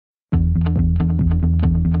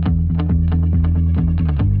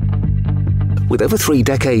With over 3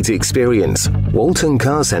 decades experience, Walton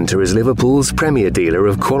Car Centre is Liverpool's premier dealer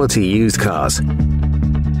of quality used cars.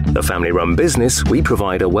 A family-run business, we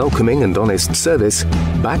provide a welcoming and honest service,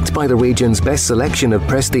 backed by the region's best selection of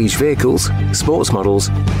prestige vehicles, sports models,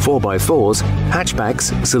 4x4s,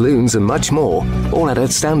 hatchbacks, saloons and much more, all at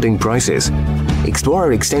outstanding prices. Explore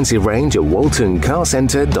our extensive range at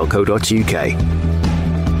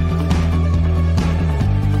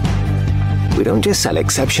waltoncarcentre.co.uk. We don't just sell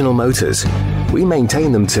exceptional motors, we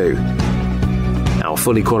maintain them too. Our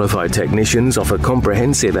fully qualified technicians offer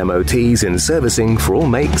comprehensive MOTs and servicing for all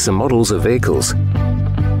makes and models of vehicles.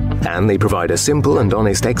 And they provide a simple and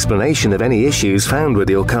honest explanation of any issues found with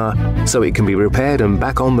your car, so it can be repaired and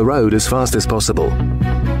back on the road as fast as possible.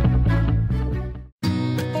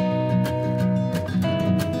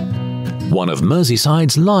 One of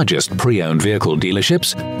Merseyside's largest pre-owned vehicle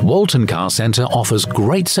dealerships, Walton Car Centre offers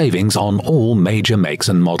great savings on all major makes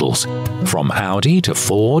and models. From Audi to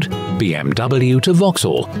Ford, BMW to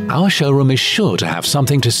Vauxhall, our showroom is sure to have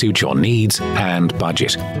something to suit your needs and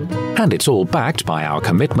budget. And it's all backed by our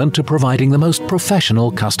commitment to providing the most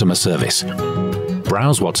professional customer service.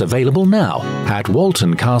 Browse what's available now at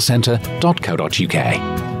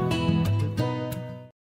waltoncarcentre.co.uk.